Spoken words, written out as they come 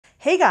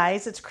Hey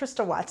guys, it's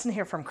Krista Watson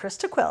here from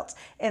Christa Quilts,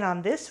 and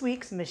on this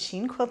week's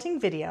machine quilting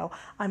video,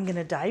 I'm going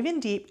to dive in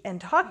deep and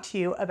talk to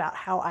you about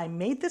how I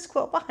made this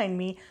quilt behind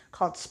me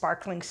called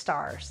Sparkling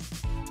Stars.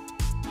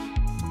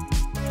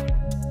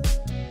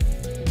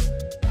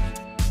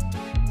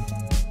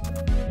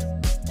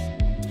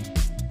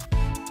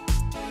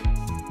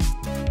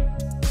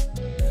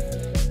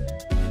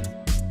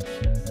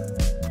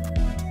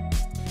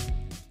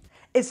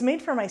 It's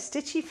made for my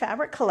Stitchy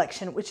fabric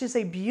collection, which is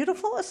a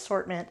beautiful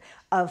assortment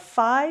of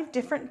 5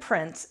 different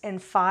prints in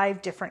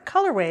 5 different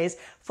colorways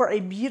for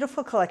a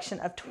beautiful collection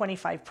of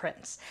 25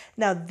 prints.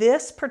 Now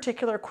this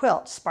particular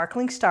quilt,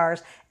 Sparkling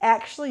Stars,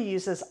 actually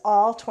uses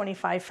all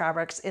 25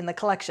 fabrics in the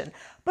collection.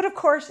 But of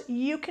course,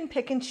 you can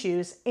pick and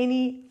choose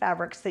any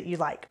fabrics that you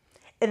like.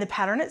 In the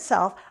pattern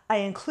itself, I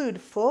include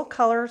full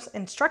colors,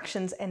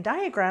 instructions, and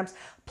diagrams,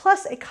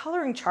 plus a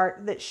coloring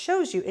chart that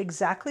shows you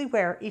exactly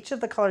where each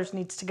of the colors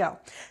needs to go.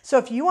 So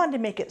if you wanted to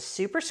make it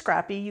super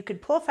scrappy, you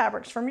could pull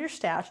fabrics from your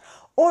stash,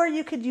 or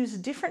you could use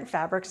different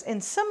fabrics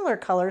in similar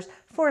colors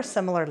for a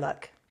similar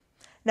look.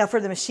 Now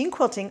for the machine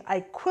quilting, I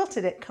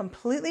quilted it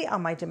completely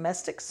on my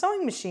domestic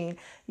sewing machine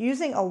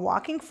using a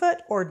walking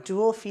foot or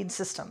dual feed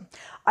system.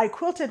 I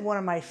quilted one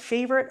of my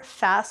favorite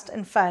fast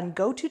and fun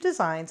go-to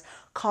designs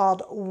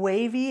called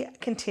Wavy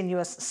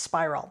Continuous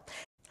Spiral.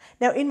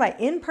 Now in my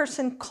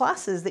in-person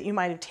classes that you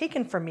might have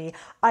taken from me,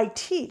 I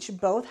teach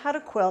both how to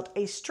quilt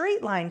a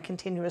straight line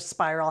continuous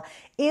spiral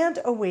and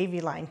a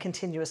wavy line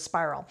continuous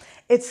spiral.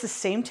 It's the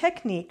same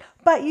technique,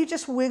 but you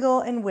just wiggle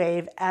and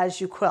wave as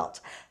you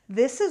quilt.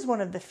 This is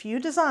one of the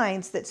few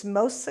designs that's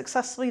most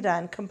successfully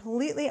done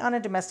completely on a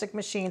domestic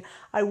machine.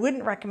 I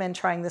wouldn't recommend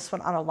trying this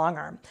one on a long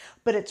arm,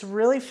 but it's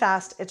really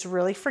fast, it's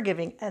really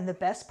forgiving, and the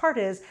best part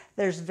is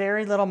there's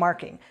very little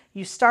marking.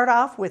 You start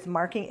off with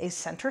marking a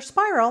center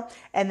spiral,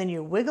 and then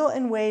you wiggle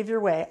and wave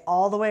your way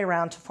all the way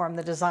around to form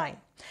the design.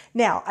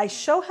 Now, I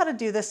show how to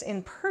do this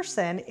in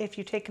person if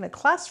you've taken a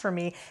class from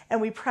me,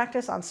 and we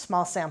practice on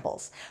small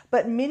samples.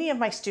 But many of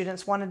my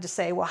students wanted to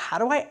say, well, how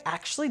do I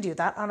actually do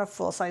that on a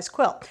full-size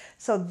quilt?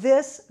 So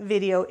this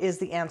video is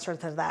the answer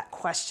to that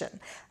question.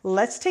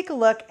 Let's take a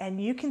look,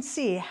 and you can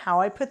see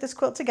how I put this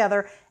quilt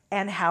together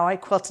and how I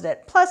quilted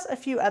it, plus a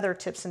few other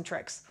tips and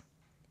tricks.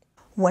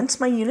 Once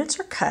my units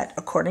are cut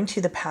according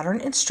to the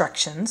pattern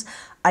instructions,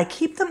 I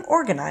keep them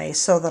organized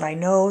so that I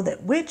know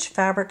that which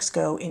fabrics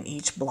go in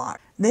each block.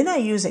 Then I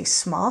use a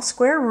small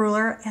square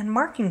ruler and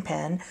marking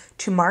pen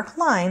to mark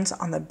lines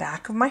on the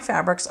back of my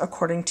fabrics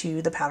according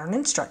to the pattern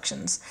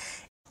instructions.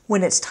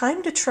 When it's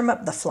time to trim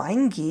up the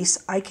flying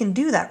geese, I can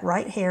do that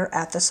right here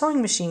at the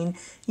sewing machine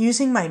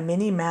using my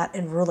mini mat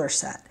and ruler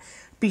set.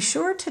 Be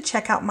sure to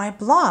check out my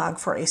blog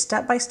for a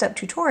step-by-step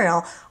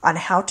tutorial on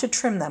how to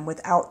trim them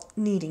without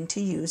needing to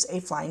use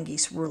a flying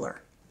geese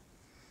ruler.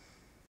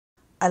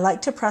 I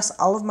like to press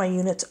all of my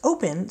units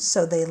open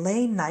so they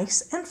lay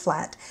nice and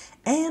flat,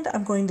 and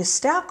I'm going to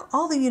stack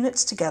all the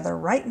units together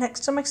right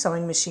next to my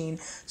sewing machine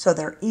so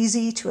they're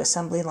easy to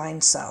assembly line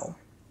sew.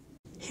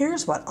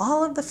 Here's what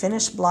all of the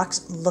finished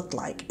blocks looked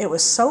like. It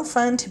was so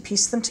fun to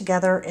piece them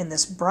together in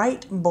this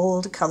bright,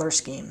 bold color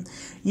scheme.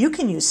 You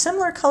can use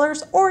similar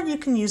colors, or you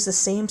can use the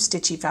same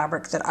stitchy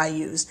fabric that I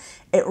used.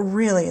 It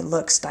really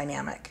looks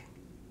dynamic.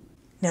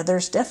 Now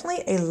there's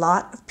definitely a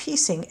lot of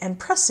piecing and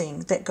pressing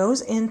that goes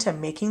into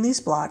making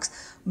these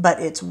blocks,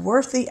 but it's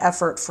worth the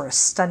effort for a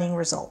stunning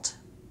result.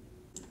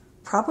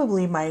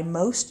 Probably my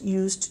most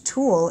used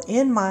tool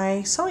in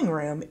my sewing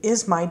room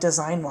is my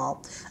design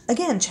wall.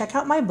 Again, check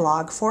out my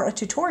blog for a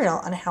tutorial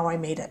on how I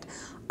made it.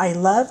 I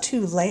love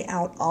to lay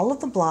out all of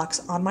the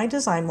blocks on my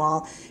design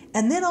wall,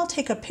 and then I'll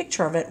take a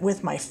picture of it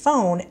with my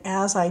phone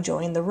as I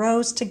join the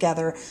rows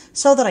together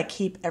so that I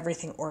keep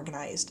everything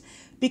organized.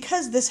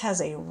 Because this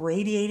has a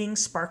radiating,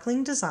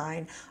 sparkling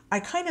design, I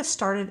kind of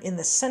started in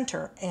the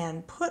center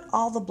and put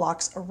all the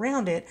blocks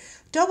around it,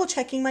 double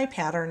checking my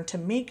pattern to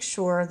make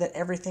sure that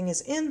everything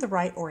is in the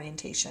right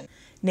orientation.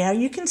 Now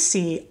you can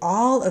see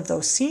all of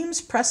those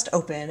seams pressed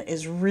open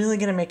is really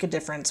going to make a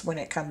difference when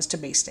it comes to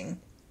basting.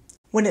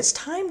 When it's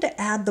time to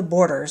add the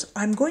borders,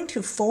 I'm going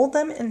to fold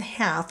them in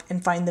half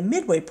and find the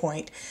midway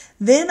point.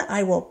 Then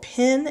I will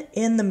pin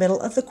in the middle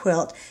of the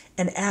quilt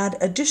and add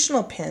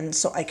additional pins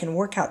so I can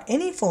work out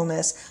any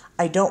fullness.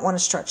 I don't want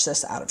to stretch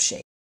this out of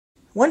shape.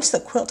 Once the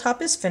quilt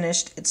top is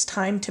finished, it's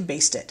time to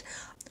baste it.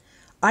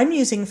 I'm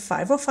using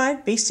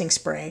 505 basting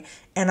spray,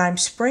 and I'm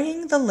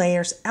spraying the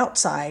layers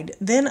outside.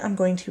 Then I'm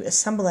going to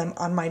assemble them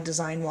on my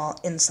design wall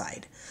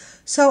inside.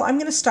 So I'm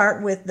going to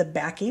start with the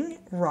backing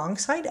wrong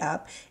side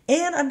up,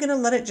 and I'm going to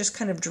let it just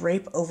kind of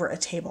drape over a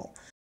table.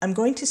 I'm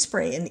going to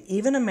spray an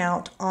even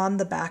amount on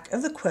the back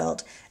of the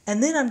quilt,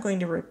 and then I'm going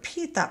to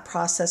repeat that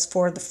process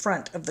for the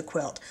front of the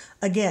quilt.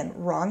 Again,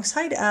 wrong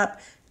side up,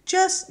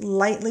 just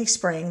lightly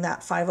spraying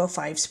that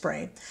 505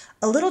 spray.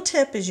 A little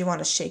tip is you want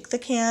to shake the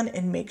can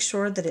and make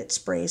sure that it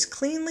sprays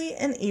cleanly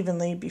and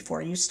evenly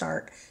before you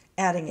start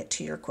adding it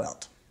to your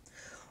quilt.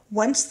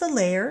 Once the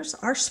layers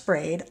are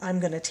sprayed, I'm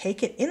going to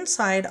take it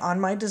inside on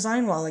my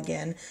design wall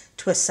again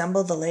to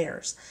assemble the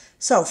layers.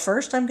 So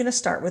first I'm going to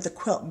start with the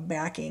quilt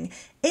backing,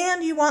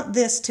 and you want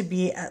this to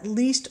be at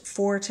least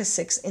 4 to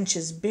 6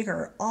 inches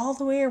bigger all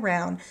the way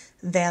around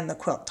than the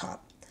quilt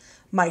top.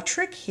 My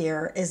trick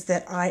here is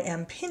that I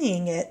am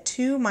pinning it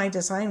to my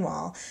design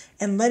wall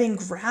and letting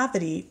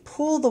gravity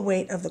pull the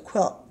weight of the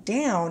quilt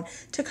down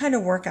to kind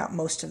of work out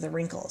most of the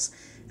wrinkles.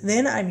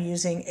 Then I'm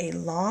using a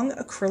long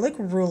acrylic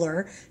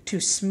ruler to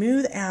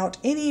smooth out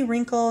any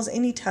wrinkles,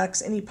 any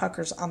tucks, any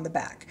puckers on the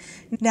back.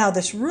 Now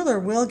this ruler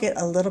will get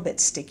a little bit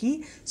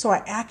sticky, so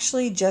I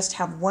actually just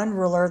have one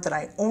ruler that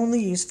I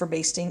only use for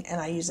basting, and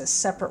I use a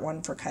separate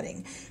one for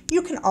cutting.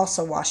 You can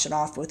also wash it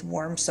off with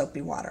warm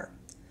soapy water.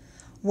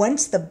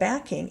 Once the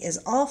backing is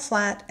all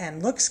flat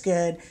and looks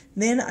good,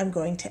 then I'm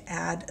going to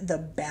add the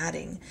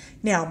batting.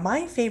 Now,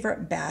 my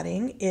favorite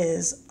batting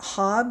is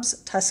Hobbs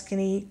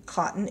Tuscany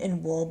Cotton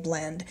and Wool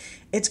Blend.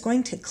 It's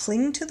going to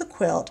cling to the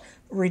quilt,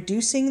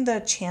 reducing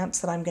the chance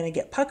that I'm going to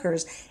get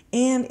puckers,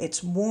 and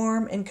it's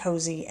warm and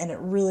cozy, and it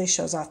really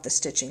shows off the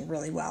stitching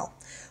really well.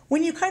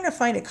 When you kind of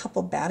find a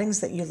couple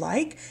battings that you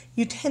like,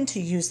 you tend to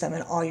use them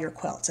in all your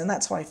quilts, and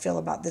that's how I feel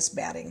about this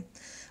batting.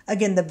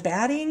 Again, the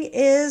batting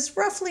is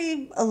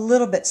roughly a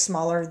little bit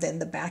smaller than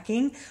the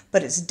backing,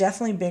 but it's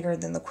definitely bigger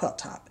than the quilt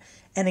top.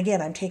 And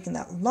again, I'm taking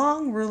that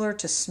long ruler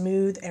to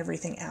smooth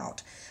everything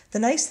out. The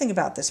nice thing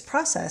about this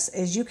process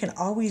is you can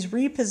always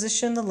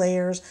reposition the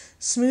layers,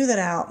 smooth it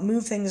out,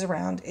 move things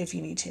around if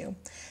you need to.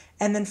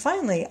 And then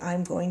finally,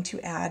 I'm going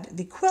to add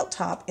the quilt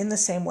top in the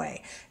same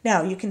way.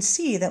 Now you can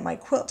see that my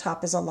quilt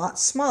top is a lot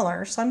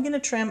smaller, so I'm going to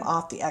trim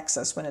off the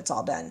excess when it's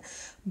all done.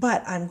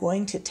 But I'm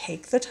going to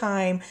take the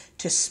time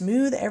to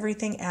smooth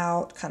everything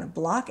out, kind of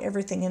block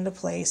everything into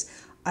place.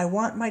 I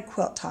want my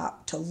quilt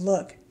top to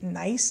look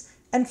nice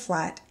and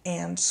flat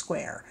and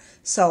square.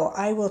 So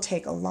I will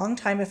take a long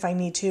time if I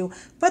need to,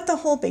 but the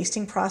whole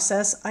basting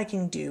process I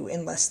can do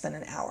in less than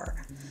an hour.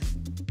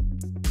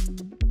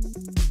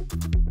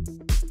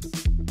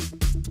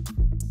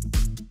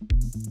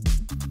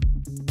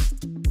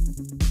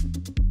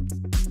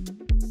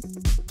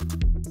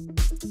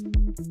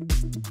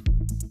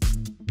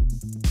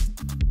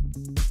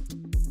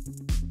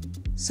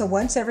 So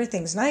once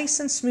everything's nice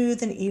and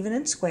smooth and even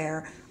and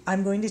square,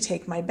 I'm going to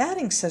take my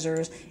batting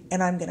scissors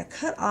and I'm going to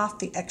cut off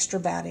the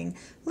extra batting,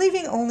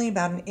 leaving only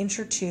about 1 inch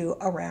or 2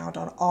 around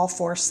on all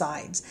 4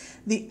 sides.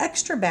 The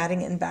extra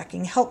batting and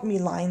backing helped me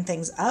line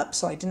things up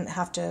so I didn't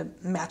have to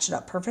match it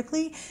up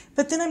perfectly,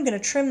 but then I'm going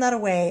to trim that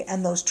away,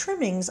 and those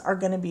trimmings are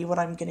going to be what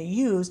I'm going to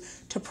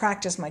use to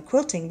practice my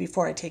quilting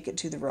before I take it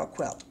to the real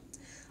quilt.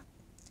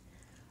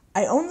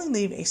 I only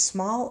leave a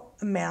small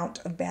amount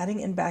of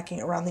batting and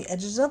backing around the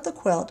edges of the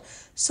quilt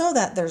so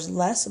that there's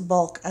less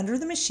bulk under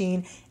the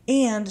machine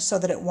and so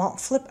that it won't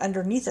flip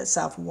underneath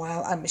itself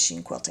while I'm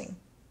machine quilting.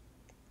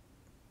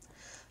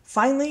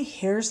 Finally,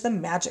 here's the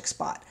magic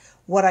spot.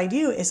 What I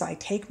do is I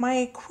take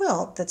my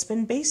quilt that's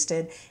been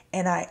basted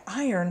and I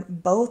iron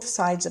both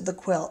sides of the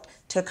quilt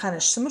to kind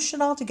of smush it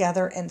all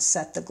together and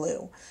set the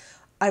glue.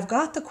 I've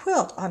got the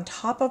quilt on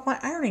top of my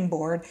ironing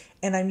board,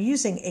 and I'm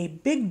using a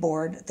big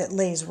board that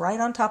lays right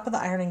on top of the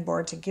ironing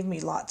board to give me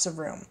lots of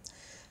room.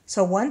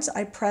 So once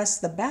I press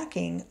the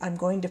backing, I'm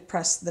going to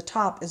press the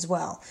top as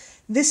well.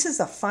 This is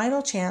a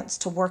final chance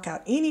to work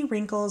out any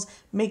wrinkles,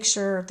 make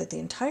sure that the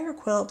entire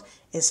quilt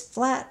is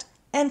flat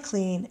and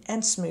clean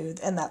and smooth,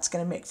 and that's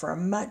going to make for a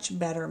much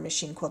better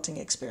machine quilting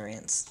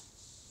experience.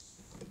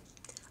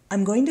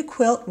 I'm going to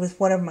quilt with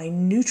one of my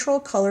neutral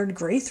colored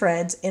gray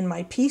threads in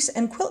my Piece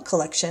and Quilt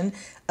collection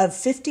of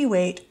 50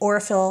 weight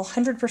Aurifil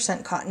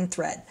 100% cotton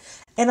thread.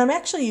 And I'm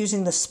actually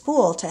using the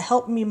spool to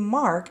help me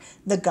mark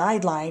the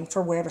guideline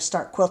for where to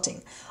start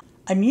quilting.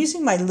 I'm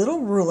using my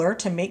little ruler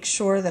to make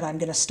sure that I'm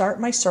going to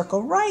start my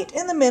circle right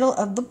in the middle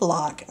of the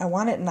block. I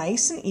want it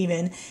nice and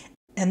even.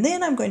 And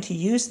then I'm going to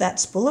use that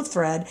spool of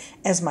thread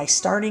as my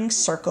starting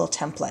circle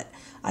template.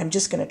 I'm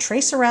just going to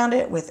trace around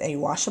it with a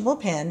washable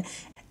pen.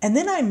 And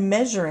then I'm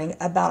measuring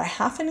about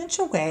 1/2 inch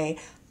away.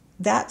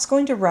 That's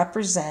going to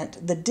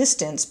represent the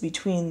distance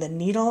between the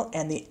needle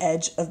and the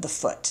edge of the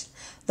foot.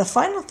 The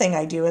final thing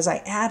I do is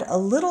I add a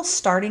little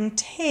starting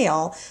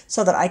tail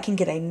so that I can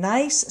get a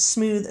nice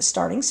smooth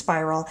starting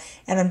spiral,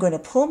 and I'm going to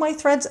pull my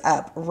threads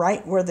up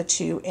right where the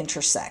two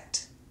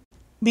intersect.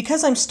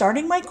 Because I'm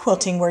starting my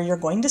quilting where you're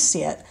going to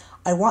see it,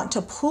 I want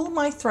to pull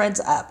my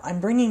threads up. I'm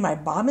bringing my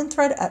bobbin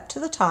thread up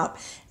to the top,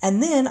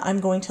 and then I'm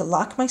going to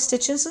lock my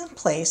stitches in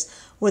place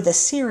with a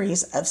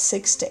series of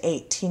 6 to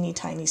 8 teeny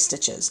tiny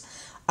stitches.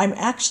 I'm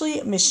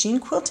actually machine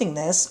quilting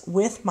this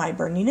with my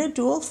Bernina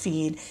dual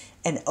feed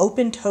and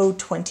open-toed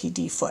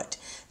 20D foot.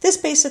 This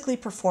basically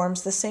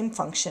performs the same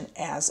function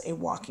as a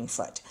walking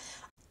foot.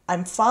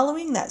 I'm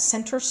following that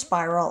center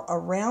spiral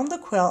around the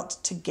quilt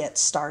to get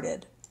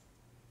started.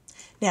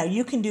 Now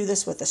you can do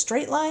this with a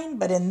straight line,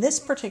 but in this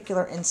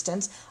particular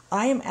instance,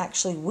 I am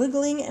actually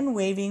wiggling and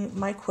waving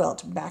my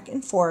quilt back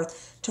and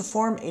forth to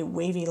form a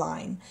wavy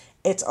line.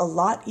 It's a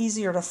lot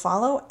easier to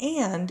follow,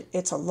 and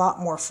it's a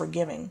lot more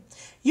forgiving.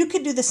 You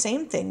could do the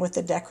same thing with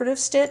the decorative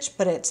stitch,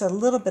 but it's a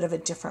little bit of a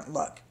different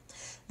look.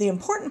 The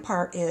important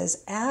part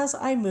is as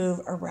I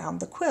move around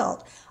the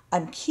quilt,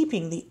 I'm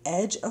keeping the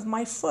edge of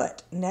my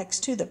foot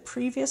next to the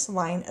previous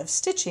line of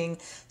stitching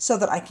so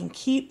that I can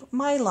keep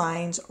my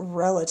lines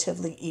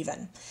relatively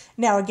even.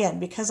 Now again,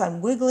 because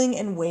I'm wiggling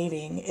and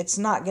waving, it's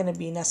not going to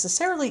be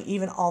necessarily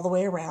even all the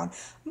way around,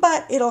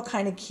 but it'll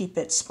kind of keep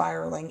it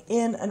spiraling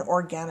in an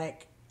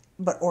organic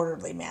but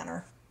orderly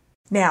manner.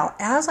 Now,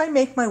 as I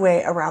make my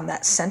way around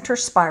that center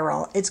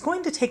spiral, it's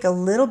going to take a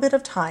little bit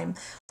of time.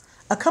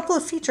 A couple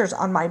of features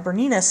on my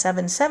Bernina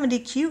 770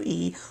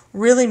 QE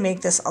really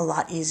make this a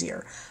lot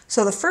easier.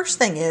 So the first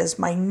thing is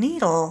my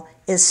needle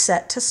is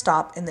set to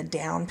stop in the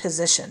down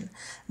position.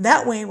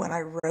 That way when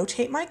I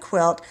rotate my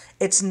quilt,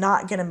 it's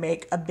not going to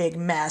make a big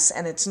mess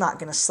and it's not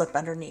going to slip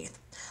underneath.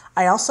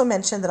 I also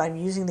mentioned that I'm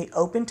using the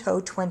open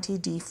toe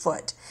 20D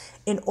foot.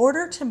 In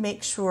order to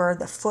make sure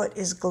the foot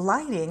is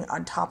gliding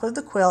on top of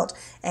the quilt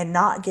and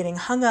not getting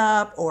hung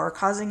up or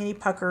causing any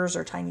puckers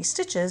or tiny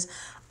stitches,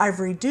 I've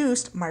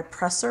reduced my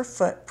presser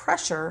foot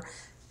pressure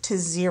to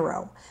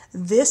 0.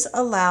 This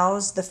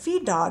allows the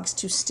feed dogs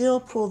to still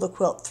pull the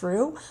quilt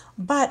through,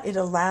 but it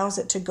allows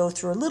it to go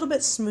through a little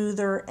bit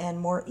smoother and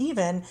more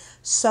even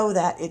so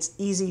that it's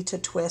easy to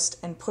twist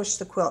and push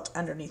the quilt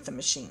underneath the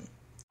machine.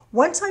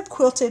 Once I've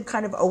quilted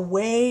kind of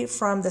away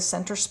from the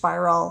center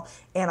spiral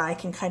and I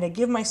can kind of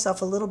give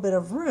myself a little bit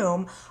of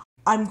room,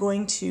 I'm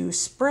going to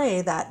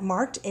spray that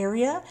marked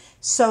area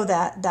so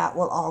that that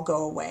will all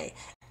go away.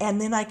 And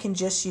then I can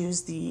just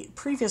use the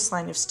previous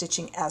line of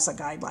stitching as a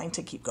guideline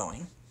to keep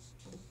going.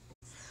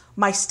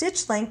 My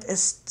stitch length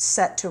is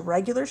set to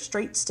regular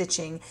straight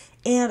stitching,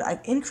 and I've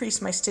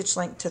increased my stitch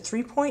length to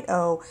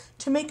 3.0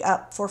 to make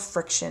up for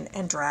friction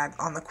and drag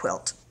on the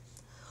quilt.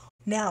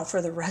 Now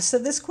for the rest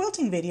of this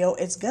quilting video,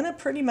 it's going to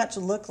pretty much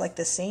look like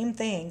the same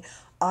thing.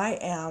 I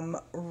am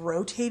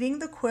rotating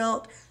the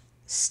quilt,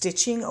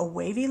 stitching a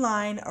wavy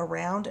line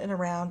around and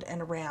around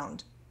and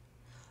around.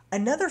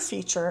 Another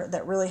feature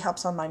that really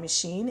helps on my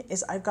machine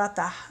is I've got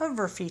the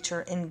hover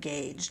feature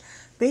engaged.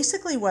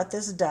 Basically what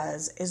this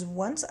does is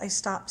once I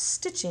stop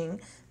stitching,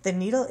 the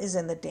needle is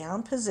in the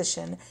down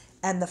position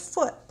and the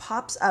foot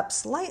pops up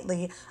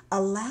slightly,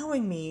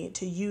 allowing me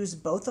to use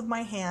both of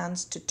my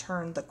hands to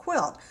turn the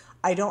quilt.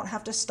 I don't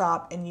have to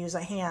stop and use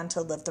a hand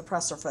to lift the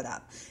presser foot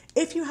up.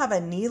 If you have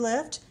a knee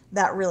lift,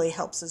 that really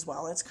helps as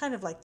well. It's kind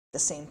of like the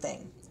same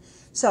thing.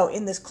 So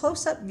in this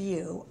close-up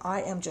view,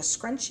 I am just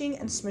scrunching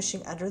and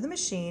smishing under the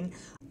machine.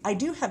 I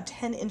do have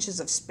 10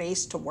 inches of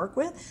space to work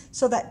with,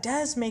 so that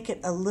does make it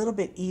a little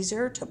bit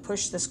easier to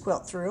push this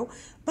quilt through,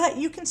 but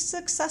you can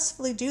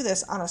successfully do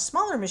this on a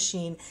smaller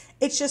machine.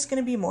 It's just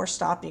going to be more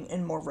stopping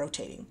and more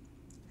rotating.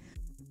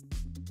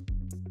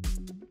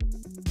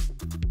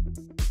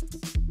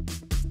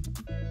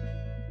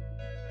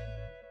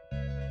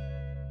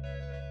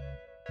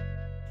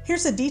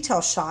 Here's a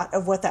detail shot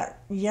of what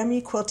that yummy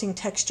quilting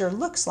texture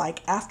looks like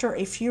after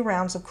a few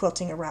rounds of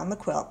quilting around the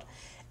quilt.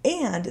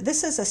 And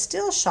this is a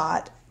still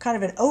shot, kind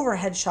of an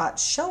overhead shot,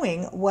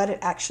 showing what it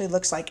actually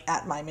looks like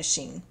at my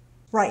machine.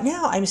 Right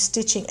now I'm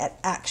stitching at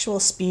actual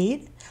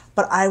speed,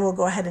 but I will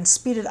go ahead and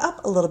speed it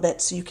up a little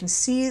bit so you can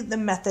see the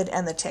method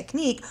and the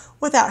technique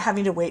without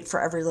having to wait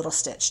for every little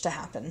stitch to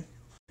happen.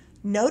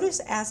 Notice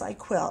as I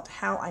quilt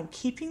how I'm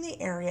keeping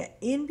the area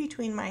in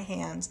between my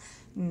hands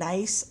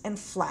nice and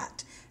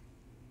flat.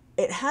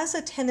 It has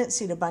a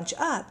tendency to bunch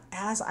up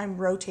as I'm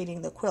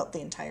rotating the quilt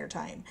the entire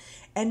time.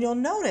 And you'll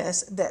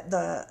notice that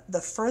the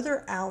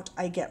further out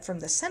I get from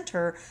the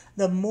center,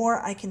 the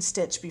more I can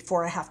stitch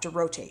before I have to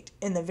rotate.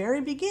 In the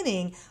very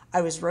beginning,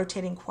 I was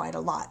rotating quite a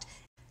lot.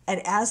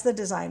 And as the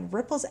design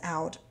ripples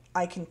out,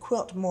 I can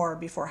quilt more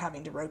before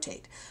having to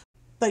rotate.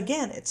 But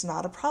again, it's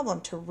not a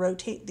problem to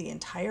rotate the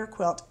entire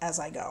quilt as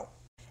I go.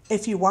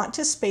 If you want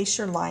to space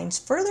your lines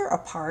further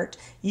apart,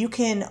 you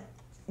can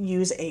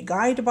use a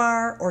guide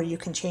bar, or you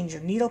can change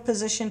your needle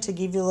position to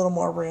give you a little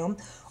more room.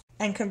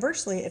 And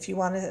conversely, if you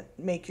want to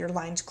make your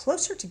lines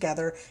closer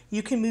together,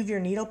 you can move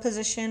your needle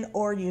position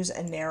or use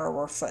a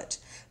narrower foot.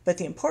 But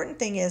the important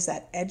thing is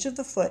that edge of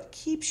the foot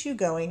keeps you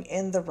going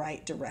in the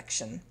right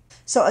direction.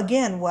 So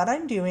again, what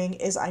I'm doing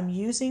is I'm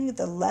using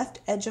the left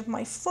edge of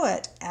my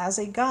foot as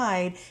a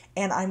guide,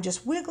 and I'm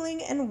just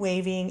wiggling and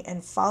waving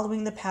and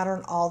following the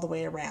pattern all the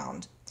way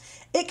around.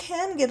 It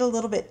can get a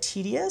little bit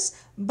tedious,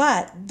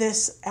 but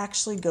this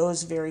actually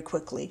goes very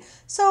quickly.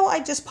 So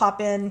I just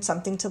pop in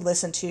something to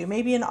listen to,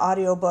 maybe an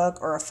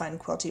audiobook or a fun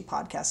quilty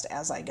podcast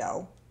as I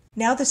go.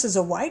 Now this is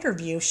a wider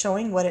view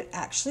showing what it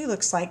actually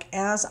looks like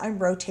as I'm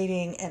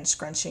rotating and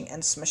scrunching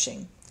and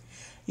smushing.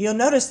 You'll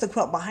notice the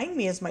quilt behind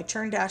me is my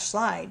turn dash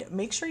slide.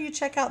 Make sure you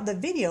check out the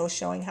video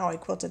showing how I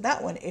quilted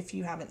that one if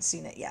you haven't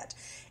seen it yet.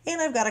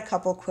 And I've got a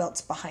couple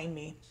quilts behind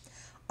me.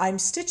 I'm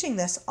stitching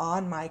this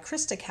on my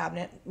Christa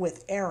cabinet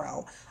with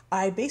Arrow.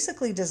 I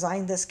basically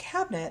designed this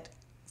cabinet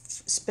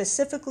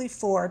specifically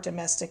for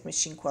domestic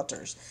machine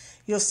quilters.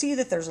 You'll see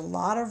that there's a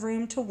lot of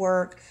room to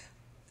work.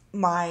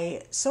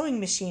 my sewing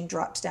machine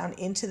drops down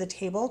into the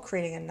table,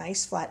 creating a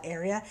nice flat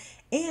area.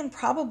 And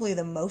probably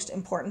the most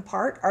important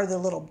part are the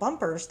little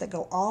bumpers that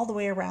go all the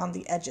way around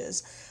the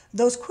edges.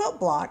 Those quilt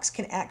blocks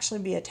can actually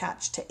be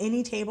attached to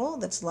any table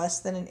that's less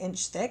than an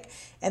inch thick,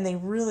 and they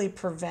really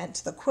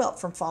prevent the quilt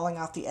from falling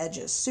off the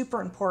edges.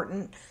 Super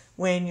important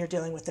when you're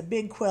dealing with a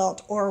big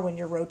quilt or when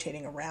you're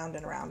rotating around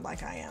and around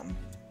like I am.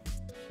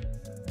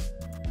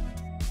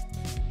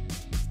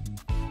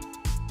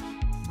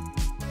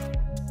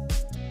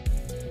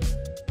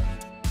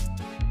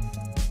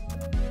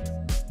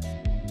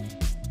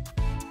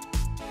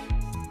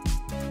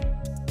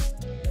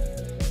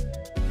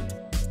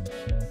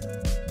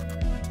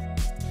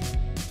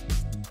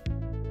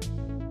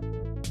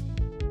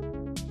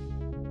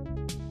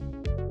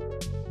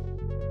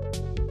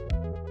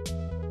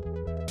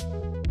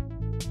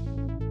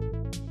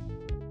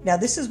 Now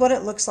this is what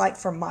it looks like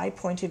from my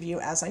point of view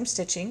as I'm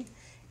stitching,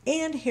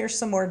 and here's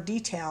some more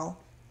detail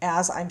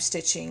as I'm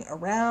stitching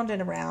around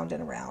and around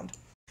and around.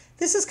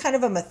 This is kind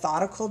of a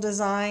methodical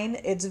design.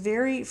 It's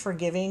very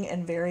forgiving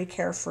and very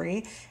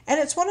carefree, and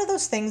it's one of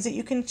those things that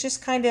you can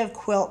just kind of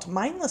quilt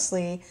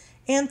mindlessly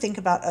and think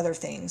about other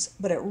things,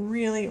 but it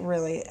really,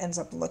 really ends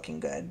up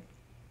looking good.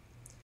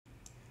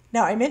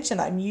 Now I mentioned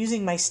I'm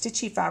using my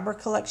Stitchy fabric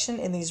collection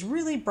in these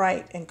really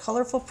bright and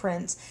colorful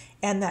prints,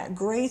 and that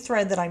gray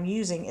thread that I'm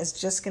using is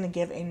just going to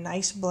give a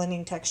nice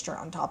blending texture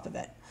on top of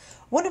it.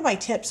 One of my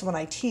tips when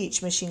I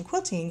teach machine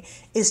quilting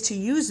is to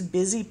use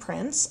busy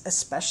prints,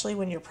 especially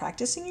when you're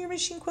practicing your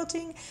machine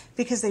quilting,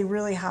 because they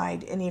really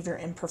hide any of your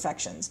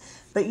imperfections.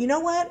 But you know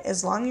what?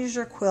 As long as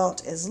your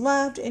quilt is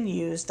loved and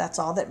used, that's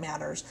all that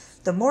matters.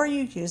 The more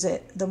you use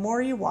it, the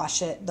more you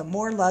wash it, the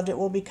more loved it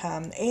will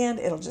become, and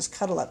it'll just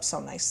cuddle up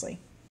so nicely.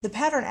 The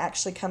pattern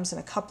actually comes in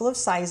a couple of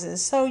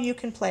sizes, so you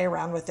can play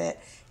around with it,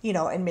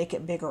 and make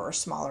it bigger or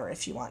smaller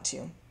if you want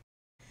to.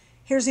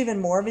 Here's even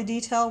more of a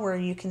detail where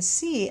you can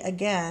see,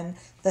 again,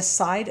 the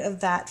side of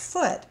that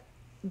foot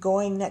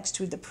going next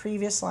to the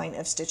previous line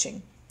of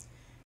stitching.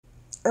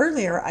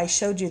 Earlier, I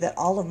showed you that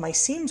all of my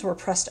seams were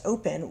pressed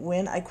open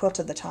when I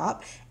quilted the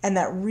top, and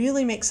that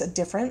really makes a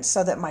difference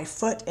so that my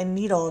foot and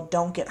needle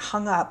don't get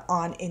hung up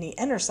on any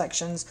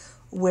intersections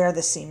where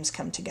the seams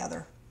come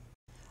together.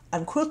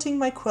 I'm quilting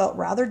my quilt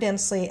rather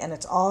densely, and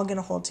it's all going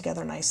to hold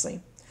together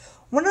nicely.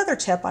 One other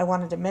tip I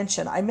wanted to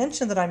mention, I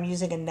mentioned that I'm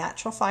using a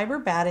natural fiber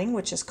batting,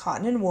 which is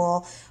cotton and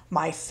wool.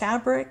 My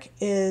fabric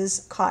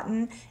is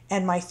cotton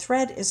and my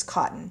thread is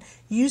cotton.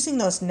 Using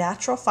those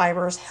natural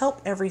fibers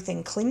help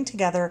everything cling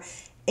together,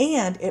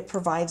 and it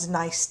provides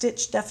nice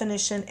stitch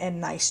definition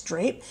and nice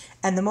drape.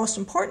 And the most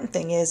important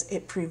thing is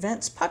it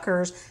prevents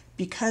puckers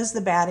because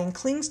the batting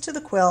clings to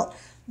the quilt.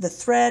 The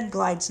thread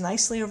glides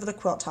nicely over the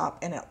quilt top,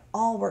 and it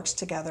all works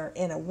together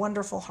in a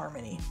wonderful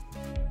harmony.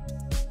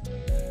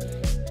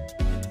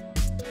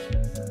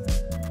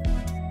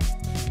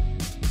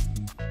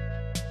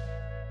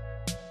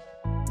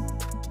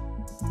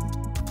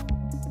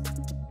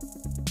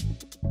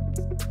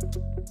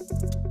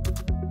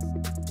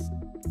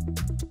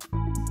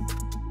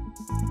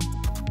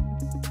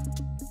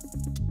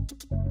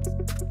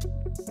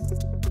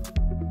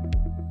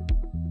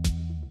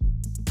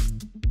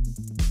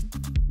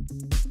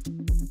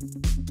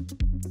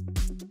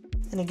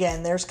 And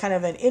again, there's kind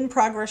of an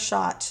in-progress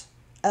shot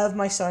of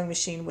my sewing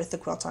machine with the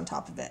quilt on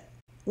top of it.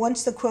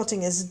 Once the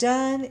quilting is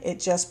done, it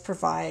just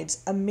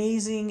provides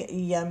amazing,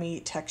 yummy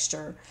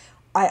texture.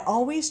 I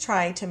always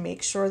try to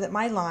make sure that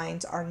my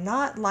lines are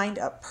not lined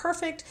up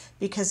perfect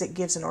because it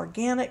gives an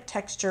organic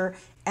texture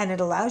and it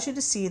allows you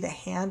to see the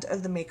hand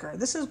of the maker.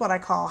 This is what I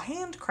call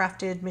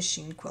handcrafted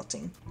machine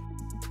quilting.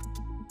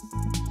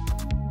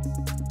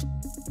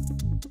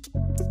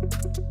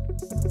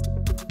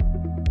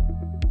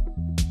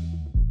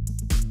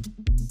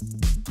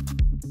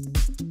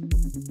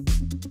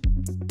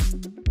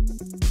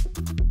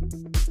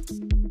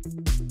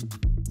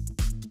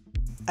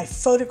 I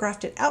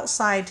photographed it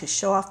outside to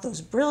show off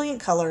those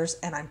brilliant colors,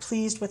 and I'm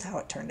pleased with how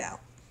it turned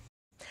out.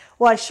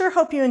 Well, I sure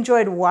hope you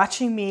enjoyed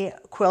watching me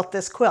quilt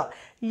this quilt.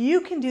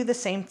 You can do the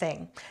same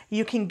thing.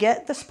 You can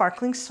get the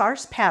Sparkling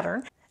Stars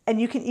pattern,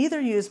 and you can either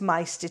use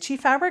my Stitchy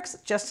fabrics,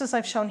 just as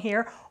I've shown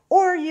here,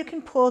 or you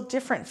can pull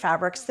different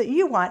fabrics that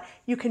you want.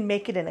 You can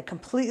make it in a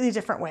completely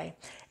different way.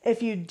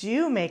 If you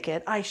do make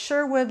it, I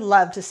sure would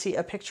love to see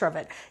a picture of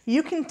it.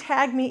 You can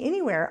tag me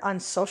anywhere on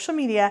social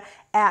media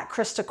at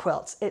Christa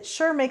Quilts. It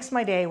sure makes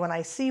my day when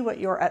I see what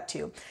you're up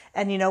to.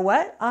 And you know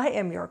what? I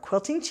am your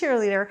quilting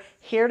cheerleader,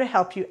 here to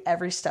help you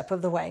every step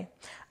of the way.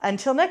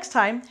 Until next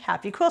time,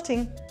 happy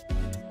quilting!